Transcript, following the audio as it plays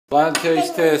Blind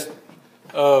taste test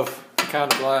of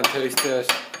blind taste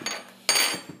test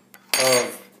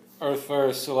of Earth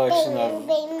Fair's selection of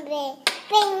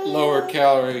lower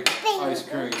calorie ice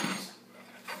creams.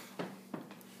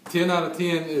 10 out of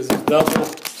 10 is a double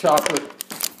chocolate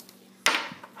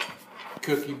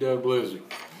cookie dough blizzard.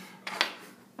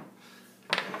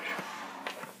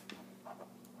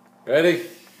 Ready?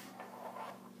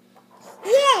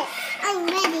 Yes, I'm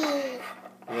ready.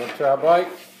 You want to try a bite?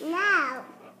 Now,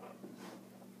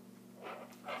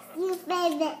 your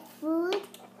favorite food?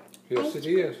 Yes, it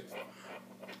is.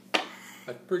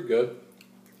 That's pretty good.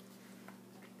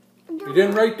 You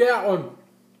didn't rate that one.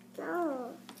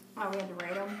 No. Oh, we had to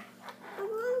rate them.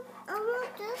 I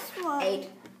want this one. 8.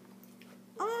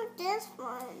 I want this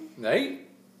one. An 8?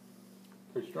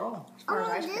 Pretty strong. As I far as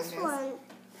want ice cream this goes. one.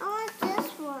 I want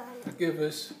this one. I'll give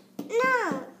this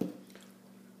No.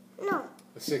 No.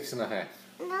 a 6.5.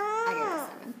 No. I give it a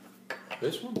 7.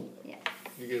 This one? Yeah.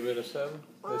 You give it a 7?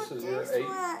 I want This is your this 8?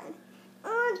 one. I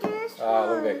want this Ah, one.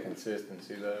 look at that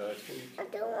consistency though. That's weak. I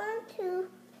don't want to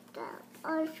that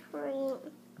ice cream.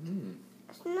 Mmm.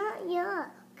 It's not yuck.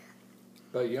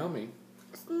 But yummy.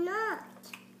 It's not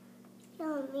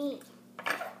yummy.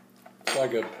 It's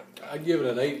like I give it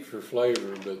an 8 for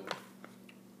flavor, but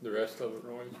the rest of it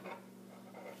noise.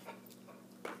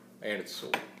 And it's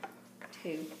sweet.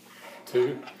 2.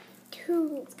 2?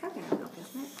 2. It's coconut milk,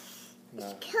 isn't it?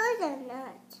 No.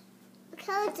 Coconut.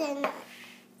 Coconut.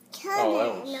 Oh,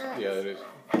 that one's, Coconut. yeah, it is.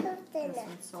 This Coconut.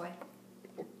 one's soy.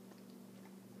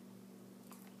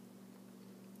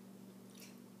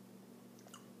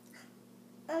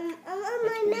 I'm on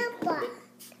my milk box.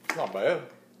 Not bad.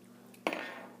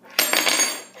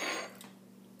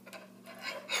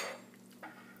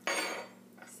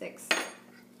 Six.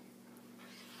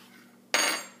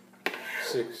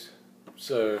 6.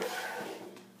 So,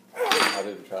 I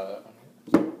didn't try that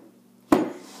one.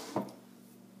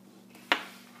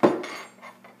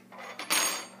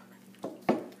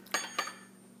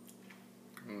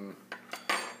 Mm.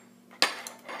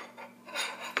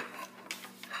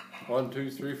 1,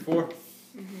 2, 3, 4.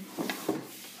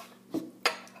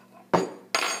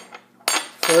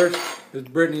 First is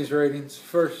Brittany's ratings.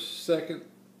 First, second,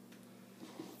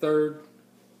 third,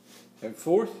 and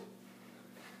fourth.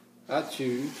 I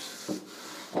choose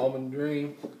Almond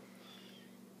Dream,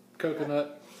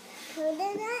 Coconut,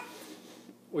 Coconut.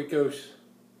 Wicos,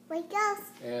 Wake up.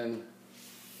 and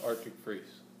Arctic Freeze.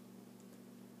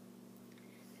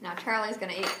 Now Charlie's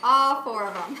going to eat all 4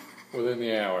 of them. Within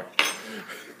the hour.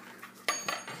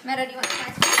 Meadow, do you want some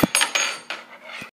ice cream?